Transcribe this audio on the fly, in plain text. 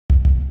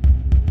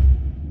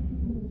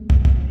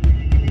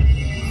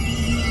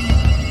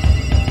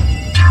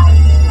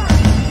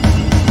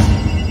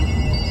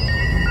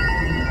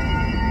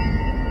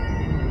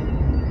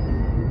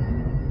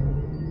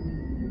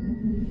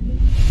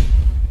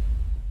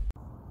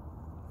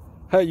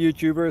Hey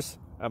YouTubers,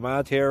 I'm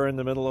out here in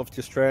the middle of the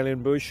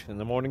Australian bush in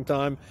the morning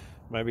time.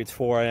 Maybe it's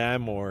 4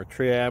 a.m. or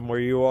 3 a.m. where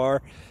you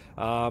are.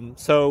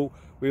 So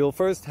we'll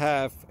first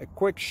have a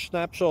quick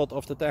snapshot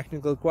of the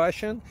technical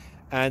question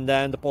and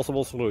then the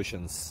possible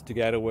solutions,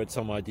 together with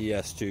some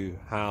ideas to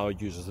how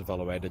users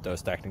evaluated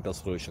those technical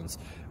solutions.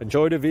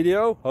 Enjoy the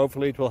video,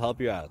 hopefully it will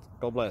help you out.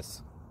 God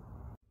bless.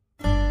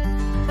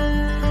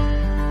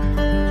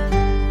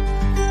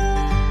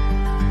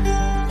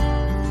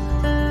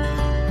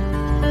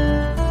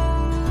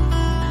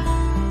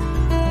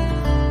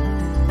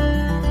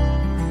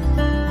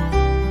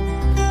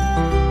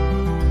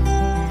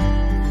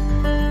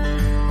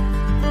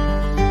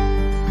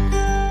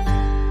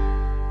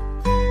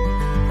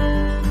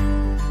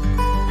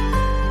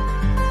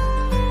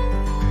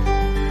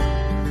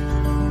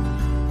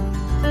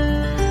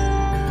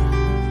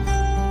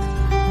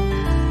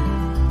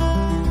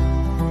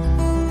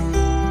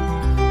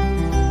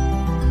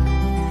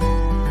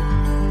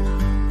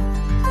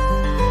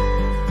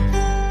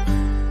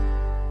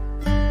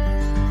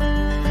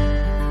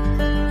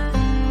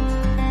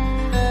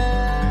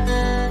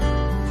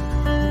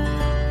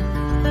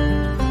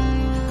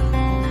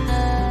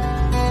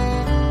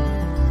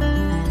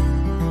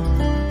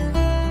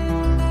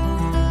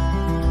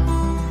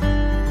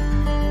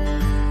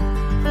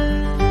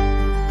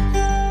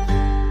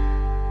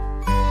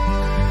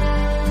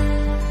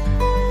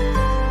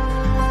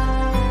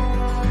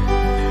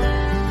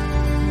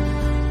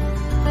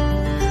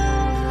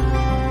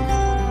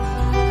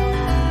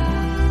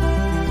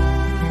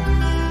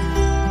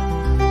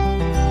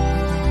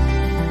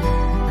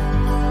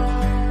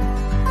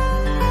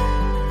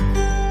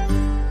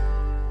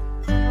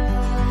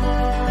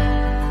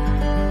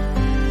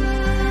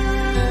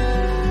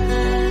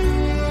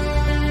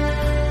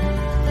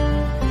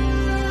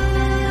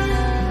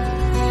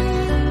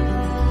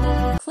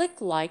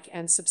 Click like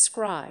and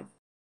subscribe.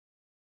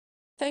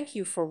 Thank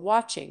you for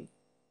watching.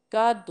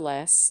 God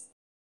bless.